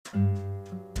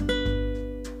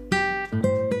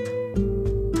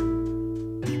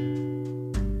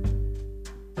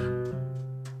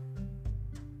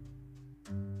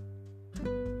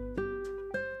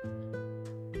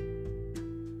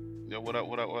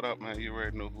what up, man? You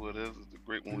already know who it is. It's the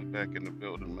great one. We back in the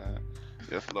building, man.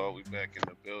 Yes, Lord, we back in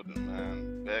the building,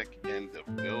 man. Back in the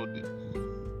building.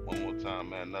 One more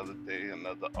time, man. Another day,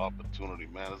 another opportunity,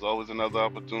 man. There's always another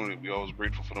opportunity. We always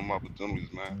grateful for them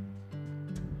opportunities, man.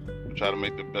 We try to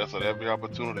make the best of every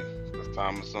opportunity. Because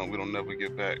time is something we don't never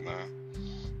get back, man.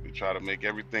 We try to make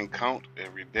everything count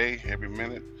every day, every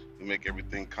minute. We make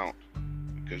everything count.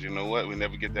 Because you know what? We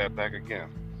never get that back again.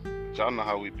 But y'all know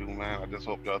how we do, man. I just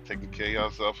hope y'all taking care of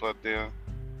yourself out there,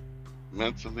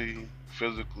 mentally,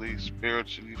 physically,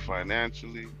 spiritually,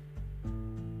 financially,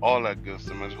 all that good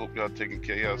stuff, man. Just hope y'all taking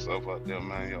care of yourself out there,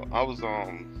 man. Yo, I was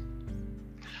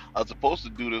supposed to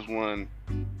do this one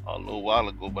a little while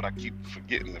ago, but I keep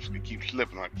forgetting. It keeps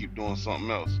slipping. I keep doing something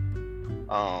else.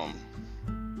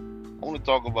 Um, I want to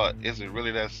talk about, is it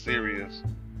really that serious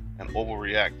and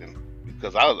overreacting?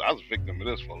 Because I was a victim of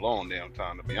this for a long damn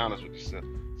time, to be honest with you. So,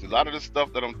 see, a lot of this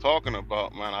stuff that I'm talking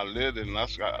about, man, I lived it and I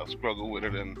struggled with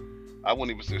it, and I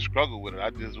wouldn't even say struggle with it.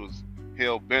 I just was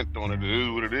hell bent on it. It is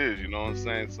what it is, you know what I'm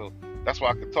saying? So that's why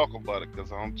I can talk about it,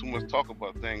 because I'm too much talk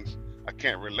about things I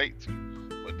can't relate to.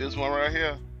 But this one right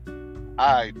here,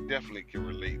 I definitely can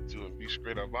relate to and be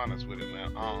straight up honest with it,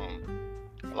 man.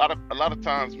 A lot of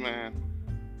times, man,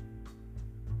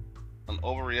 I'm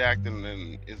overreacting,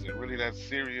 and is it really that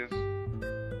serious?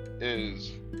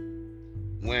 Is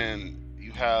when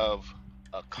you have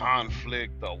a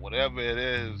conflict or whatever it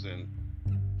is, and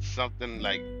something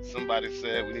like somebody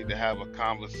said we need to have a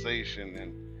conversation,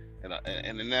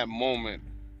 and in that moment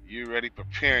you're already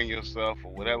preparing yourself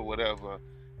or whatever,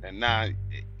 and now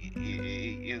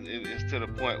it's to the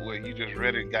point where you just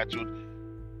ready, got your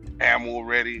ammo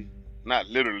ready, not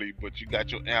literally, but you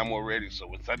got your ammo ready. So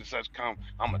when such and such come,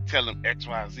 I'm gonna tell them X,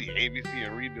 Y, Z, A, B, C,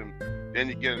 and read them. Then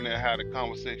you get in there, have a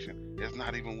conversation. It's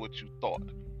not even what you thought,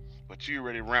 but you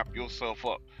already ramp yourself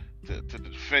up to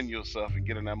defend yourself and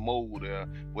get in that mode there.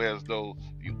 Whereas though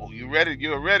you're ready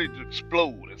to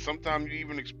explode, and sometimes you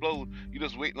even explode. You're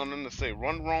just waiting on them to say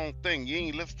one wrong thing. You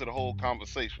ain't listen to the whole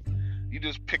conversation. You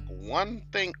just pick one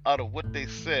thing out of what they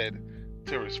said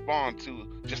to respond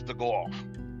to, just to go off,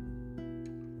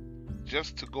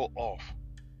 just to go off.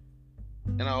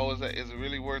 And I always say, is it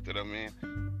really worth it? I mean,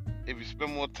 if you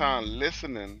spend more time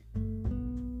listening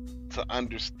to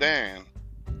understand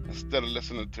instead of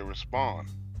listening to respond.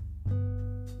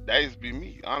 That used to be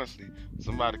me, honestly.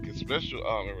 Somebody can special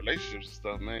in relationships and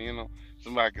stuff, man.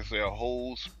 Somebody can say a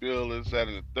whole spill, this, that,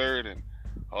 and the third, and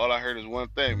all I heard is one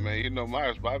thing, man. My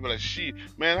response, I be like, she,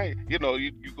 man, you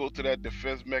go to that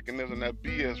defense mechanism, that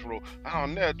BS role. I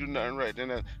don't never do nothing right.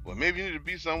 Then well, maybe you need to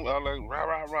be somewhere like rah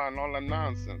rah rah and all that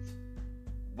nonsense.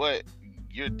 But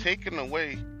you're taking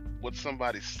away what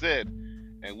somebody said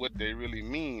and what they really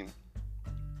mean,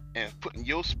 and putting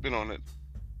your spin on it,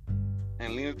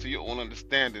 and leaning to your own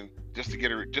understanding just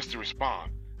to just to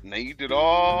respond. Now you did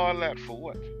all that for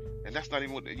what? And that's not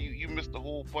even what you missed the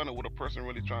whole point of what a person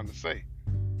really trying to say,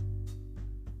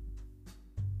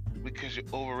 because you're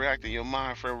overreacting. Your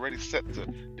mind frame already set to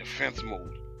defense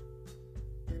mode.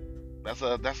 That's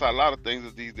how a lot of things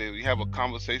is these days. You have a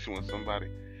conversation with somebody.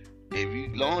 As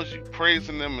long as you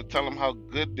praising them and tell them how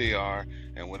good they are,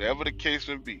 and whatever the case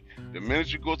may be, the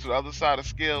minute you go to the other side of the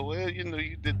scale, well,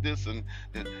 you did this, and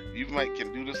you might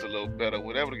can do this a little better,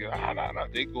 whatever.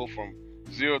 They go from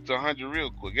 0 to 100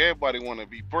 real quick. Everybody want to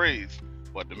be praised,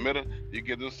 but the minute you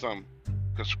give them some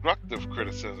constructive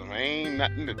criticism, ain't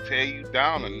nothing to tear you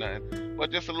down or nothing,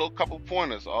 but just a little couple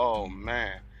pointers. Oh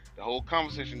man, the whole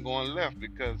conversation going left,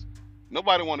 because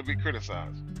nobody want to be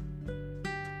criticized.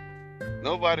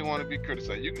 Nobody want to be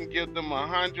criticized. You can give them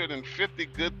 150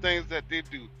 good things that they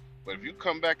do, but if you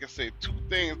come back and say two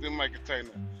things, they might tell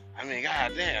you, I mean,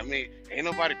 god damn, I mean, ain't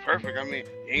nobody perfect. I mean,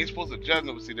 you ain't supposed to judge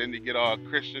them. See, then you get all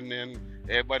Christian, and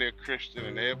everybody a Christian,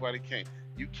 and everybody can't.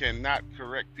 You cannot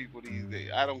correct people these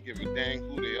days. I don't give a dang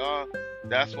who they are.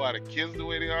 That's why the kids the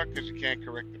way they are, because you can't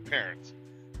correct the parents.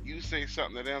 You say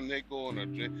something to them, they go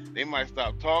on they might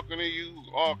stop talking to you,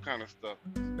 all kind of stuff.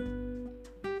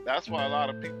 That's why a lot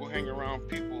of people hang around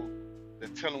people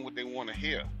that tell them what they want to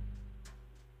hear,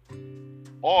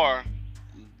 or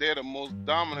they're the most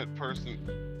dominant person.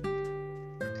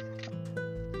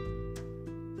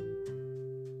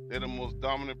 They're the most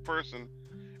dominant person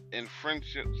in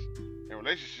friendships and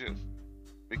relationships,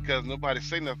 because nobody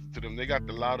say nothing to them. They got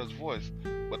the loudest voice,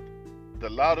 but the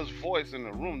loudest voice in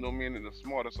the room don't mean they're the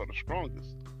smartest or the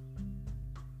strongest.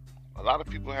 A lot of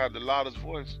people have the loudest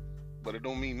voice, but it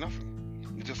don't mean nothing.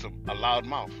 It's just a loud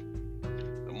mouth.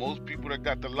 The most people that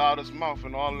got the loudest mouth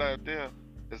and all that there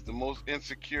is the most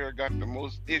insecure, got the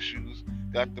most issues,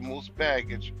 got the most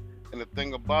baggage. And the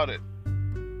thing about it,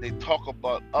 they talk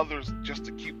about others just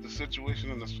to keep the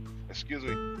situation in the, excuse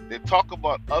me, they talk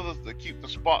about others to keep the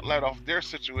spotlight off their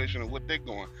situation and what they're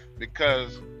going.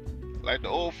 Because, like the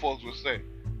old folks would say,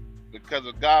 because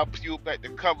if God peeled back the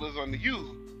covers on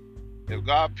you, if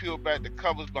God peeled back the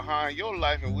covers behind your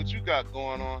life and what you got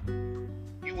going on,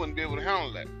 you wouldn't be able to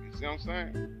handle that. You see what I'm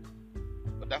saying?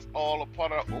 But that's all a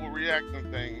part of the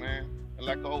overreacting thing, man. And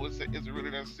like I always say, is it really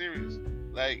that serious?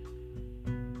 Like,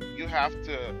 you have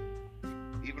to,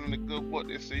 even in the good book,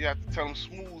 they say you have to tell them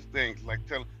smooth things. Like,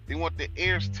 they want their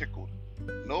ears tickled.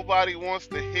 Nobody wants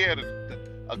to hear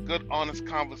a good, honest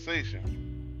conversation.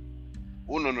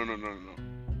 Oh, no, no, no, no, no.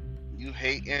 You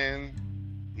hating,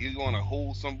 you want to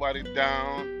hold somebody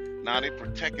down. Now they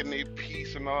protecting their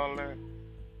peace and all that.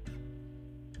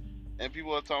 And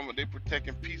people are talking about they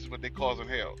protecting peace, but they causing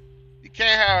hell. You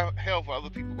can't have hell for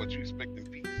other people, but you expecting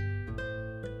peace.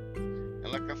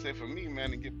 And like I said, for me,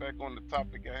 man, to get back on the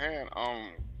topic at hand,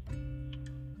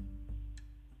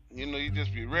 you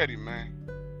just be ready, man.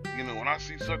 When I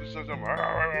see such and such, I'm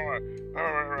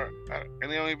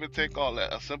and they don't even take all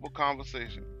that. A simple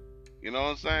conversation. You know what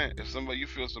I'm saying? If you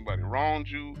feel somebody wronged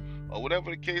you, or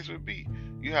whatever the case would be,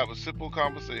 you have a simple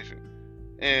conversation.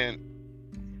 And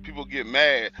people get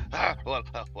mad. Well,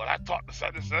 I talked to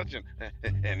such and such, and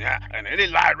they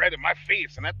lied right in my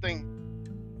face, and that thing.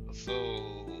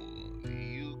 So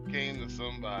you came to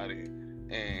somebody,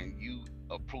 and you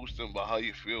approached them about how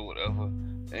you feel, whatever,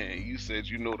 and you said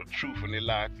you know the truth, and they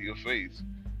lied to your face.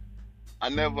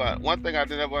 One thing I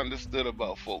never understood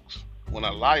about folks, when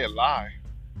a liar lie,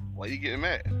 why you getting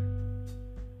mad?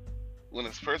 When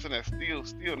this person that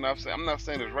steals, I'm not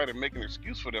saying it's right to make an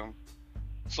excuse for them.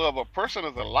 So if a person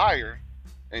is a liar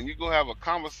and you go have a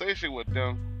conversation with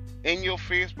them in your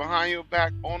face, behind your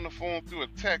back, on the phone, through a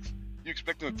text, you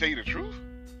expect them to tell you the truth?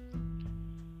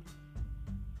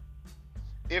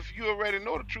 If you already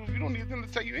know the truth, you don't need them to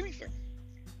tell you anything.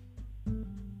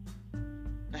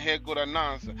 And here go that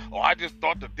nonsense. Oh, I just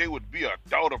thought that there would be a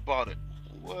doubt about it.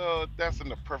 Well, that's in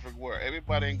the perfect world.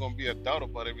 Everybody ain't gonna be a doubt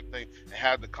about everything and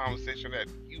have the conversation that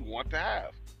you want to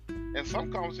have. And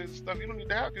some conversations stuff you don't need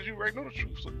to have because you already know the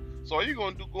truth. So all you're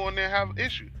gonna do, go in there and have an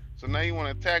issue. So now you want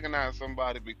to antagonize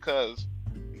somebody because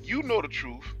you know the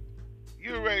truth.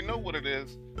 You already know what it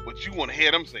is, but you want to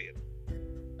hear them say it.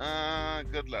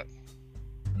 Good luck.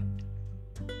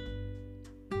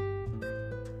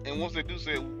 And once they do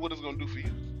say it, what is it gonna do for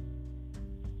you?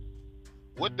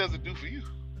 What does it do for you?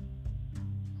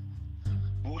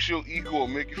 Boost your ego or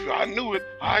make you feel, I knew it.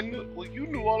 Well, you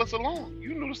knew all this along.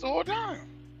 You knew this the whole time.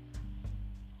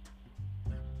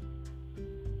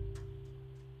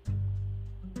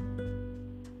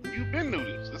 You've been knew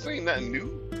this. This ain't nothing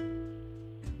new.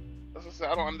 That's what I said.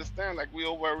 I don't understand. Like, we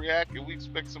overreact and we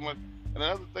expect so much. And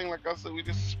another thing, like I said, we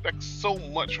just expect so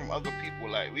much from other people.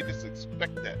 Like, we just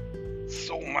expect that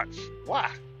so much.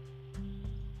 Why?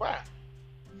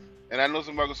 And I know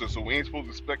somebody says, so we ain't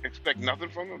supposed to expect nothing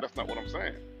from them? That's not what I'm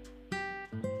saying.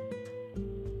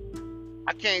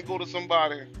 I can't go to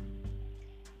somebody,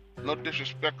 no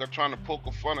disrespect or trying to poke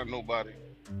or fun at nobody.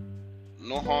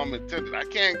 No harm intended. I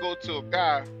can't go to a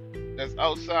guy that's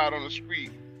outside on the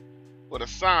street with a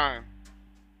sign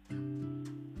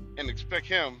and expect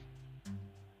him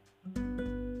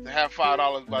to have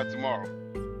 $5 by tomorrow.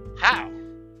 How?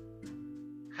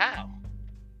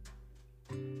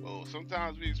 Well,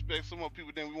 sometimes we expect some more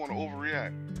people, then we want to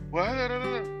overreact. Well,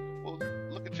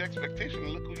 look at your expectation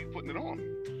and look who you putting it on.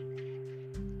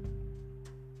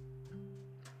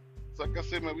 So like I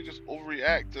said, man, we just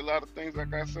overreact to a lot of things.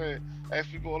 Like I said, I ask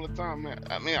people all the time, man.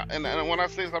 I mean, and when I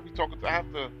say this, I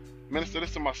have to minister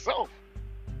this to myself.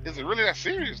 Is it really that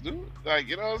serious, dude? Like,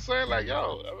 you know what I'm saying? Like,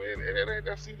 yo, I mean, it ain't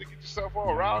that serious to get yourself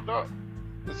all riled up.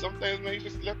 And some things, man, you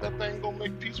just let that thing go,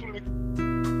 make peace with it.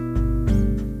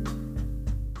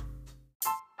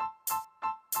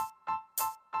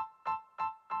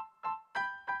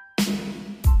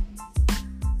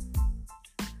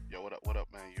 Yo, what up,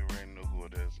 man? You already know who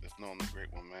it is. It's Norm the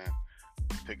Great One, man.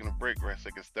 Taking a break right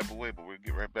second, step away, but we'll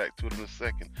get right back to it in a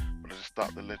second. But I just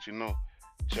stopped to let you know.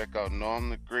 Check out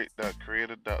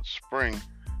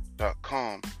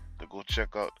normthegreat.creator.spring.com to go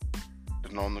check out the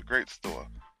Norm the Great store.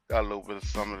 Got a little bit of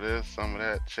some of this, some of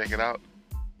that. Check it out.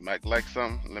 You might like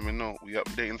something. Let me know. We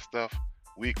updating stuff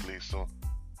weekly. So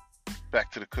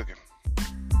back to the cooking.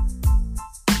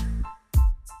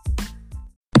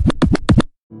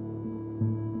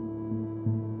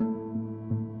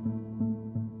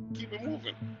 Keep it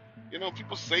moving. You know,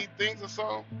 people say things or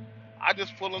something. I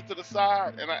just pull them to the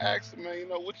side and I ask them, man, you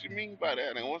know, what you mean by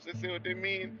that? And once they say what they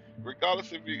mean,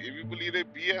 regardless if you believe they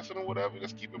BSing or whatever,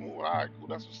 just keep it moving. All right, cool,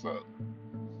 that's what's up.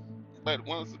 But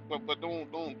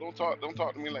don't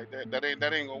talk to me like that. That ain't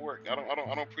gonna work. I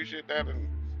don't appreciate that, and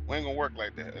we ain't gonna work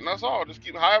like that. And that's all. Just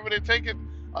keep however they take it.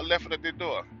 I left it at their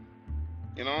door.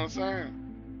 You know what I'm saying?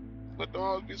 But don't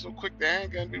always be so quick to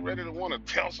anger and be ready to want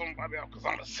to tell somebody else because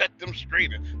I'm gonna set them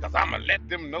straight and because I'm gonna let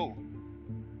them know.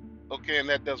 Okay, and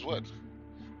that does what?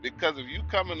 Because if you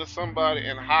come into somebody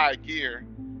in high gear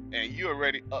and you're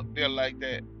already up there like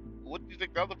that, what do you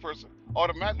think the other person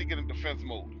automatically get in defense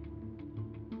mode?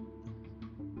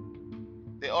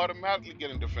 They automatically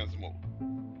get in defense mode.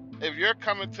 If you're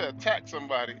coming to attack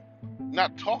somebody,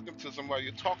 not talking to somebody,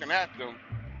 you're talking at them,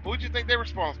 what do you think their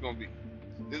response is gonna be?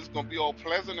 Is it gonna be all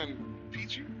pleasant and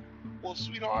peachy? Well,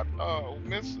 sweetheart,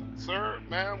 miss, sir,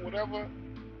 ma'am, whatever.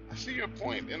 I see your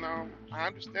point, and I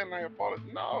understand. I apologize.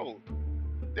 No,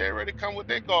 they already come with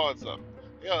their guards up.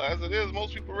 Yeah, as it is,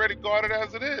 most people already guarded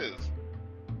as it is,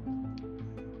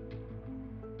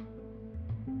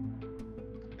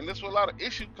 and this where a lot of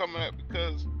issue coming at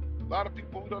because a lot of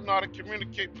people we don't know how to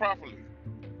communicate properly.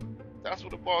 That's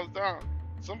what it boils down.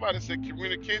 Somebody said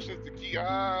communication is the key.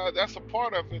 That's a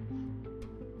part of it.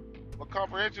 But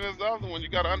comprehension is the other one. You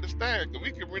got to understand. Because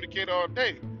we communicate all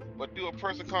day. But do a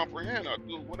person comprehend or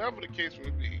do whatever the case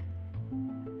may be?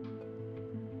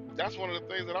 That's one of the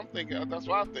things that I'm thinking. That's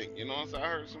what I think. You know what I'm saying? I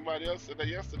heard somebody else say that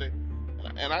yesterday.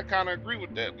 And I kind of agree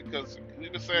with that because we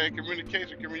were saying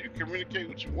communication. You communicate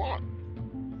what you want.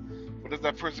 But does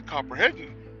that person comprehend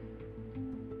you?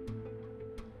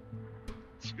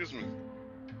 Excuse me.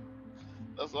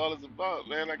 That's all it's about,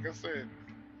 man. Like I said.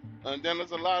 And then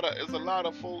there's a lot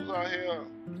of folks out here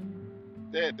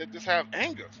that just have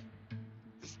anger,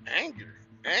 just anger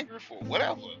for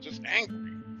whatever, just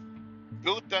angry,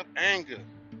 built up anger,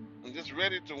 and just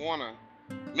ready to wanna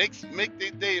make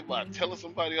their day by telling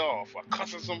somebody off or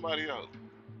cussing somebody out,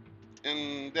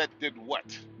 and that did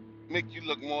what? Make you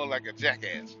look more like a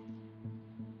jackass.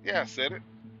 Yeah, I said it.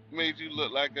 Made you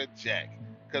look like a jack.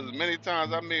 Because many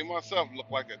times I made myself look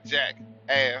like a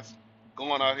jackass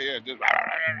going out here and just I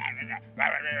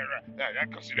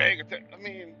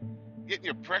mean, getting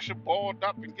your pressure balled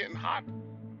up and getting hot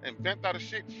and bent out of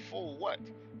shape for what?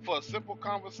 For a simple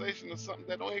conversation or something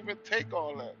that don't even take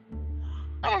all that.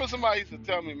 I remember somebody used to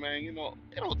tell me, man, it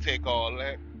don't take all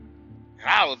that. And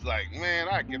I was like, man,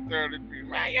 I get 30 degrees.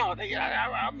 Man,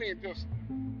 I mean, just,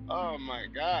 oh my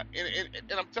God. And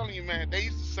I'm telling you, man, they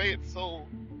used to say it so,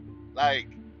 like,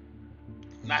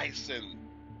 nice and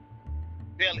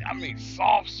barely, I mean,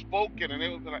 soft spoken, and it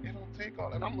was like, it don't take all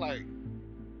that. And I'm like,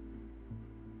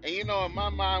 and in my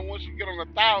mind, once you get on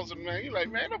 1,000, man, you're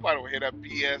like, man, nobody will hear that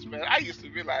BS, man. I used to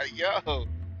be like, yo.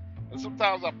 And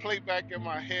sometimes I play back in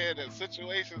my head in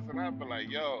situations, and I'd be like,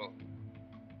 yo,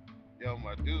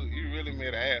 my dude, you really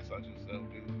made an ass out of yourself,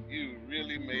 dude. You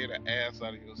really made an ass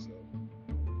out of yourself.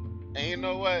 And you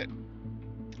know what?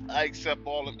 I accept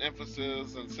all the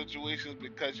emphasis and situations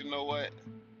because you know what?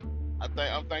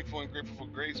 I'm thankful and grateful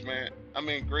for grace, man. I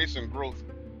mean, grace and growth.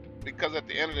 Because at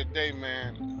the end of the day,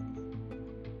 man,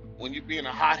 when you being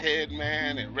a hothead,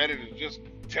 man, and ready to just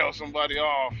tell somebody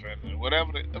off and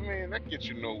whatever, that gets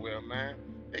you nowhere, man.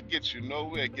 It gets you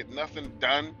nowhere. It get nothing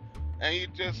done, and you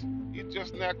just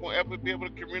not gonna ever be able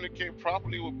to communicate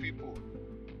properly with people.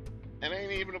 And it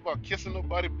ain't even about kissing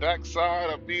nobody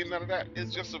backside or being none of that.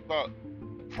 It's just about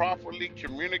properly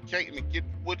communicating to get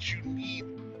what you need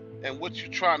and what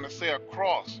you're trying to say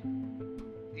across.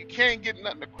 You can't get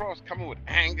nothing across coming with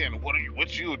anger and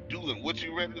what you do and what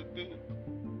you ready to do.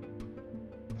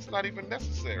 It's not even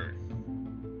necessary.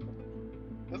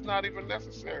 It's not even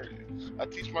necessary. I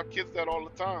teach my kids that all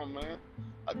the time, man.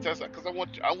 I tell them because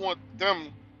I want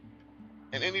them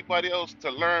and anybody else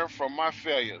to learn from my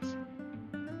failures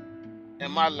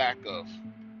and my lack of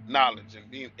knowledge and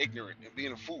being ignorant and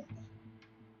being a fool.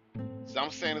 So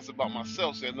I'm saying this about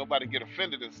myself, so nobody get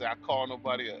offended and say I call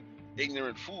nobody a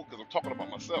ignorant fool because I'm talking about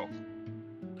myself.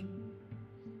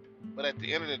 But at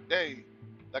the end of the day,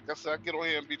 like I said, I get on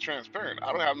here and be transparent.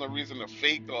 I don't have no reason to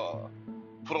fake or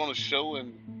put on a show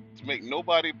and to make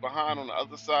nobody behind on the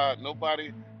other side,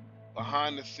 nobody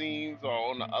behind the scenes or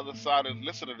on the other side and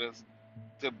listen to this,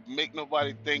 to make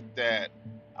nobody think that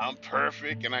I'm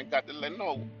perfect and I got to let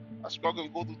no. I struggle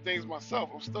and go through things myself.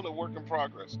 I'm still a work in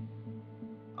progress.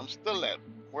 I'm still at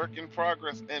work in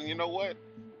progress, and you know what?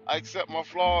 I accept my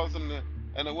flaws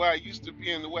and the way I used to be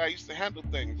and the way I used to handle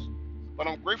things. But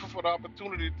I'm grateful for the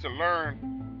opportunity to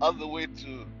learn other way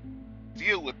to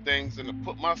deal with things and to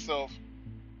put myself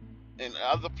in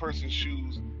other person's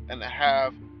shoes and to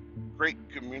have great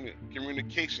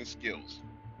communication skills.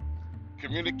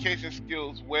 Communication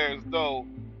skills where as though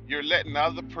you're letting the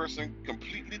other person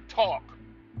completely talk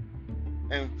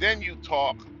and then you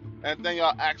talk And then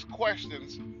y'all ask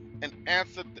questions and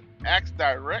ask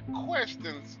direct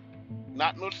questions,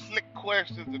 not no slick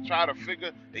questions to try to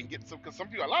figure and get some. Because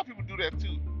a lot of people do that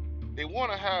too.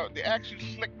 They ask you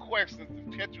slick questions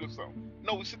to catch you or something.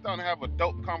 No, we sit down and have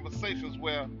adult conversations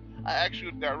where I ask you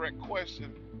a direct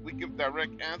question, we give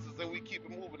direct answers, and we keep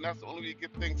it moving. That's the only way you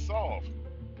get things solved.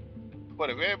 But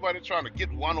if everybody trying to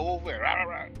get one over, rah, rah,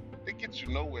 rah, it gets you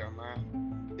nowhere,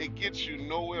 man. It gets you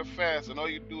nowhere fast, and all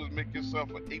you do is make yourself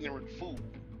an ignorant fool.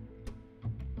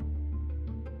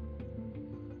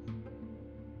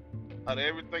 Out of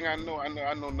everything I know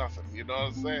nothing. You know what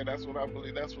I'm saying? That's what I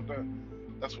believe. That's what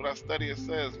I study. It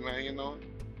says, man. You know,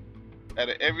 out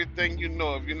of everything you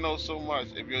know, if you know so much,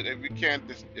 if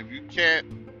you can't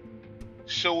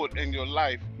show it in your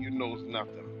life, you know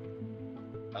nothing.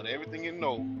 Out of everything you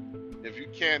know, if you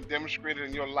can't demonstrate it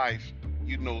in your life,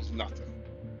 you know nothing.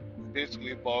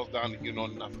 Basically, it boils down to you know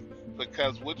nothing.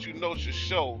 Because what you know should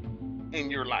show in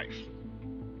your life.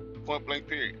 Point blank,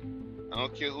 period. I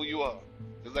don't care who you are.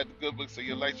 Just like the good book say,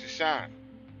 your light should shine.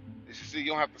 You should see you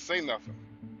don't have to say nothing.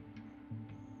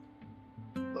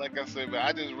 Like I said, man,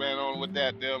 I just ran on with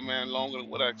that there, man, longer than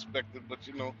what I expected. But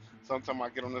you know, sometimes I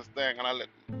get on this thing and I let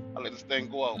this thing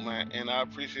go out, man. And I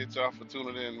appreciate y'all for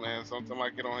tuning in, man. Sometimes I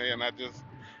get on here and I just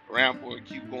ramble and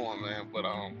keep going, man. But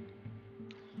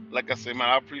like I said, man,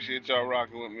 I appreciate y'all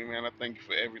rocking with me, man. I thank you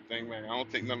for everything, man. I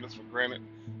don't take none of this for granted.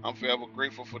 I'm forever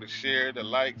grateful for the share, the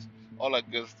likes, all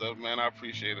that good stuff, man. I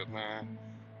appreciate it, man.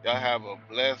 Y'all have a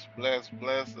blessed,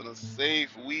 and a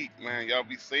safe week, man. Y'all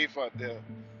be safe out there.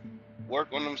 Work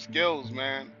on them skills,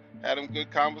 man. Have them good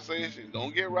conversations.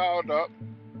 Don't get riled up.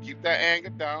 Keep that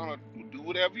anger down, or do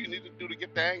whatever you need to do to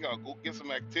get the anger out. Go get some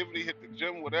activity, hit the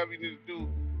gym, whatever you need to do,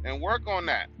 and work on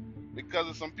that. Because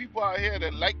there's some people out here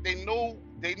that like they know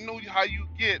how you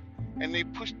get, and they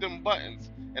push them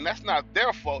buttons. And that's not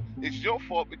their fault. It's your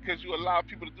fault because you allow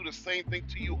people to do the same thing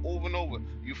to you over and over.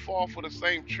 You fall for the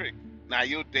same trick. Now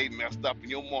your day messed up and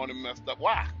your morning messed up.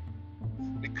 Why?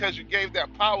 Because you gave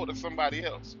that power to somebody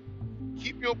else.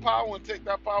 Keep your power and take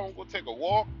that power and go take a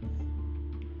walk,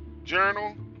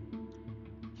 journal,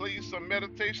 play you some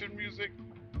meditation music,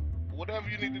 whatever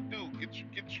you need to do. Get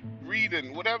you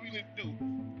reading, whatever you need to do.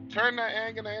 Turn that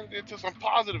anger and energy into some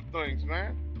positive things,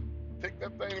 man. Take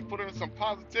that thing and put it in some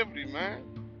positivity, man.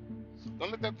 Don't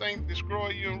let that thing destroy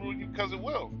you and ruin you, because it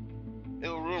will.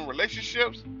 It'll ruin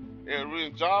relationships. It'll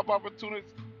ruin job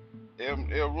opportunities.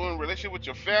 It'll ruin relationship with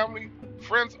your family,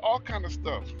 friends, all kind of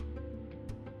stuff.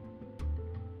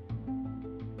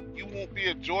 You won't be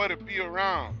a joy to be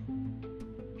around.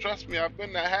 Trust me, I've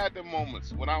been there, had the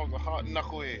moments when I was a hot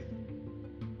knucklehead.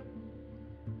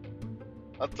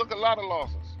 I took a lot of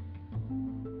losses,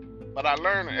 but I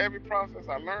learned in every process.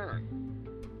 I learned,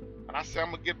 and I said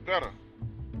I'm gonna get better.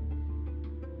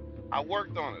 I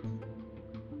worked on it.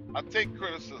 I take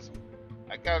criticism.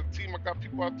 I got a team. I got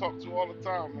people I talk to all the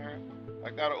time, man.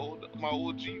 I got my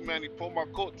OG, man. He pulled my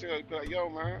coattail. He be like, "Yo,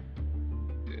 man,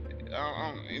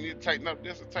 you need to tighten up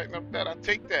this and tighten up that." I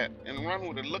take that and run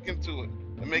with it, look into it,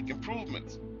 and make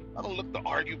improvements. I don't look to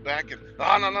argue back and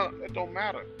no, it don't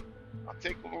matter. I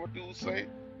take what my dudes say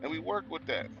and we work with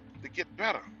that to get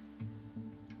better.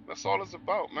 That's all it's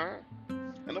about, man.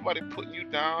 And nobody putting you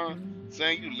down,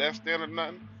 saying you less than or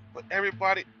nothing. But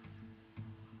everybody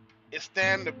is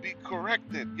standing to be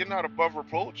corrected. You're not above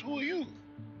reproach. Who are you?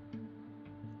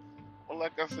 Well,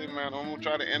 like I say, man, I'm gonna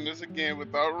try to end this again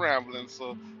without rambling.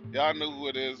 So y'all know who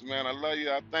it is, man. I love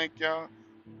you. I thank y'all.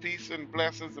 Peace and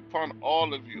blessings upon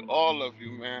all of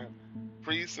you, man.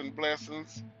 Peace and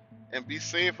blessings, and be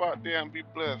safe out there and be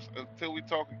blessed. Until we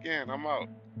talk again, I'm out.